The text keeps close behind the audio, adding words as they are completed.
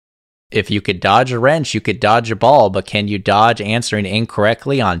If you could dodge a wrench, you could dodge a ball, but can you dodge answering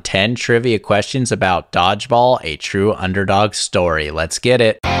incorrectly on 10 trivia questions about Dodgeball, a true underdog story? Let's get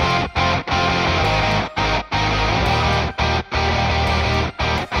it.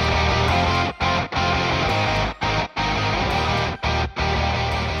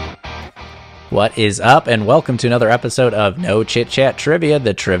 What is up, and welcome to another episode of No Chit Chat Trivia,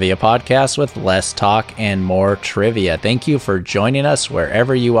 the trivia podcast with less talk and more trivia. Thank you for joining us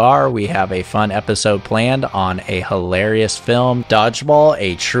wherever you are. We have a fun episode planned on a hilarious film, Dodgeball,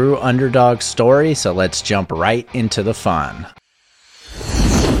 a true underdog story, so let's jump right into the fun.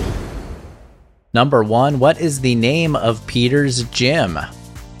 Number 1, what is the name of Peter's gym?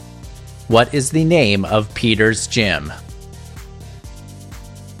 What is the name of Peter's gym?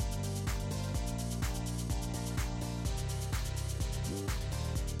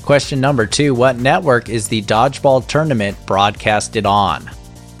 Question number 2, what network is the Dodgeball tournament broadcasted on?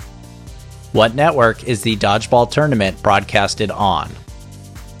 What network is the Dodgeball tournament broadcasted on?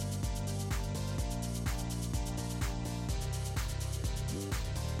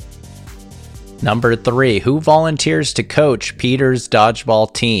 Number 3, who volunteers to coach Peter's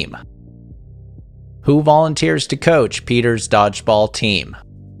Dodgeball team? Who volunteers to coach Peter's Dodgeball team?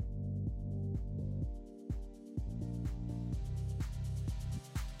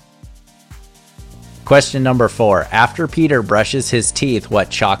 Question number 4. After Peter brushes his teeth, what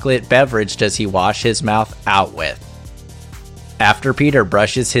chocolate beverage does he wash his mouth out with? After Peter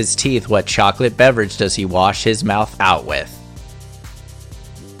brushes his teeth, what chocolate beverage does he wash his mouth out with?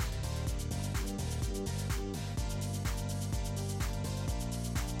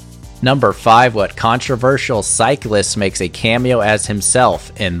 Number 5. What controversial cyclist makes a cameo as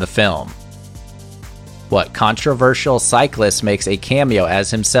himself in the film? What controversial cyclist makes a cameo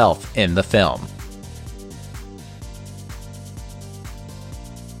as himself in the film?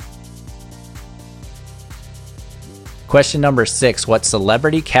 Question number 6. What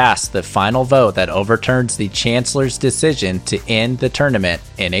celebrity casts the final vote that overturns the Chancellor's decision to end the tournament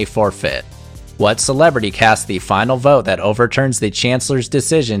in a forfeit? What celebrity casts the final vote that overturns the Chancellor's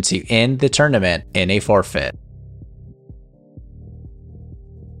decision to end the tournament in a forfeit?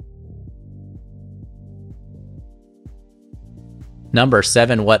 Number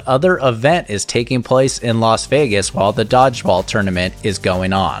 7. What other event is taking place in Las Vegas while the Dodgeball tournament is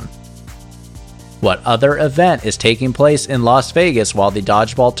going on? What other event is taking place in Las Vegas while the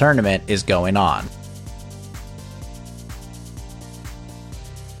Dodgeball tournament is going on?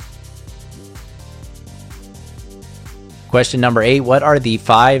 Question number 8. What are the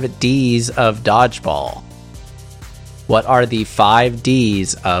 5 Ds of Dodgeball? What are the 5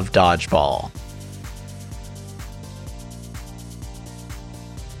 Ds of Dodgeball?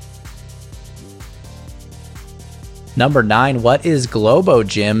 Number 9. What is Globo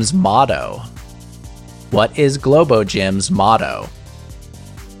Gym's motto? What is Globo Gym's motto?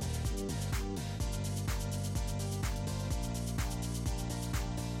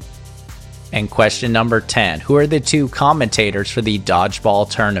 And question number 10. Who are the 2 commentators for the Dodgeball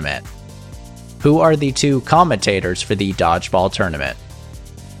tournament? Who are the 2 commentators for the Dodgeball tournament?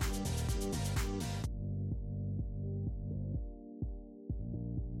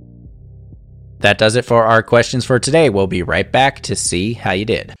 That does it for our questions for today. We'll be right back to see how you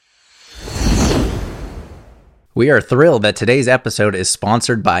did. We are thrilled that today's episode is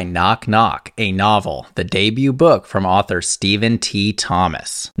sponsored by Knock Knock, a novel, the debut book from author Stephen T.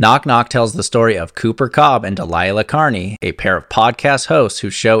 Thomas. Knock Knock tells the story of Cooper Cobb and Delilah Carney, a pair of podcast hosts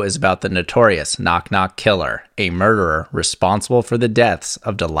whose show is about the notorious Knock Knock Killer, a murderer responsible for the deaths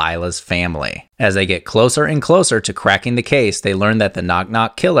of Delilah's family. As they get closer and closer to cracking the case, they learn that the Knock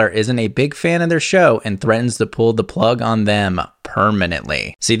Knock Killer isn't a big fan of their show and threatens to pull the plug on them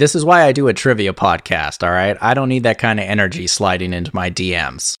permanently. See, this is why I do a trivia podcast, alright? I don't need that kind of energy sliding into my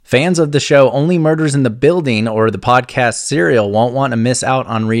DMs. Fans of the show Only Murders in the Building or the podcast Serial won't want to miss out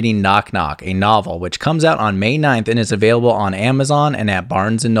on reading Knock Knock, a novel, which comes out on May 9th and is available on Amazon and at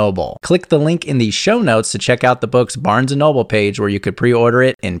Barnes & Noble. Click the link in the show notes to check out the book's Barnes & Noble page where you could pre-order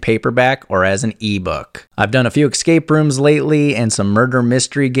it in paperback or as an ebook. I've done a few escape rooms lately and some murder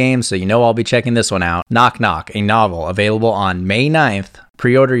mystery games, so you know I'll be checking this one out. Knock Knock, a novel, available on May 9th.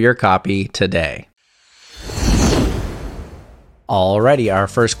 Pre-order your copy today. Alrighty, our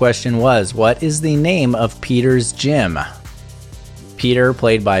first question was, what is the name of Peter's gym? Peter,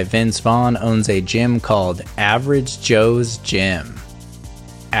 played by Vince Vaughn, owns a gym called Average Joe's Gym.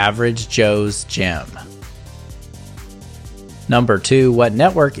 Average Joe's Gym. Number 2, what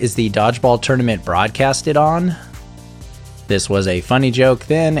network is the Dodgeball tournament broadcasted on? This was a funny joke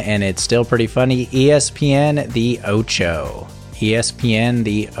then, and it's still pretty funny. ESPN The Ocho. ESPN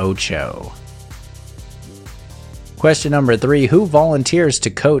The Ocho. Question number 3. Who volunteers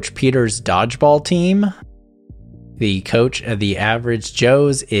to coach Peter's dodgeball team? The coach of the Average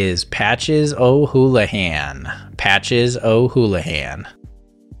Joes is Patches O'Houlihan. Patches O'Houlihan.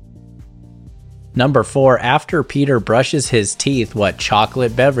 Number 4. After Peter brushes his teeth, what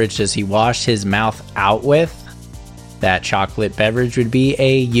chocolate beverage does he wash his mouth out with? That chocolate beverage would be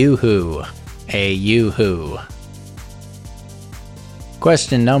a Yoo-hoo. A Yoo-hoo.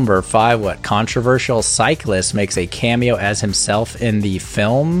 Question number 5. What controversial cyclist makes a cameo as himself in the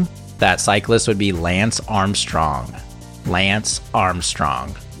film? That cyclist would be Lance Armstrong. Lance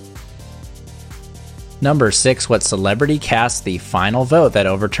Armstrong. Number 6. What celebrity cast the final vote that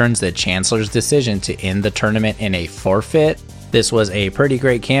overturns the Chancellor's decision to end the tournament in a forfeit? This was a pretty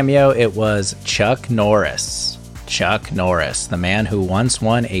great cameo. It was Chuck Norris. Chuck Norris, the man who once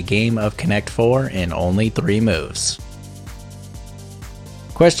won a game of Connect 4 in only 3 moves.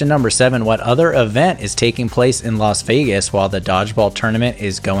 Question number 7. What other event is taking place in Las Vegas while the dodgeball tournament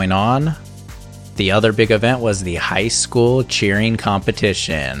is going on? The other big event was the high school cheering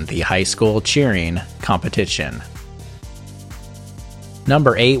competition. The high school cheering competition.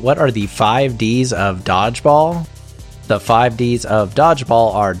 Number 8. What are the 5 Ds of dodgeball? The 5 Ds of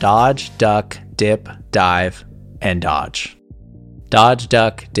dodgeball are dodge, duck, dip, dive, and dodge. Dodge,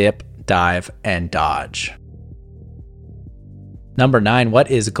 duck, dip, dive, and dodge. Number 9.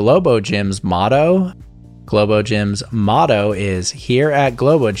 What is Globo Gym's motto? Globo Gym's motto is, here at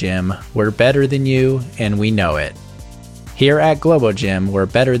Globo Gym, we're better than you and we know it. Here at Globo Gym, we're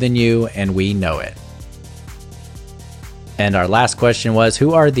better than you and we know it. And our last question was,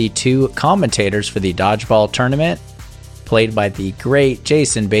 who are the 2 commentators for the dodgeball tournament? Played by the great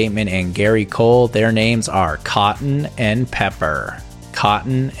Jason Bateman and Gary Cole. Their names are Cotton and Pepper.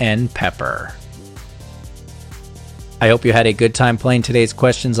 Cotton and Pepper. I hope you had a good time playing today's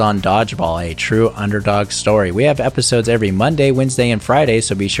questions on Dodgeball, a true underdog story. We have episodes every Monday, Wednesday, and Friday,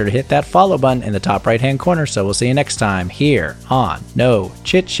 so be sure to hit that follow button in the top right-hand corner. So we'll see you next time here on No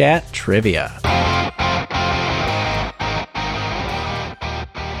Chit Chat Trivia.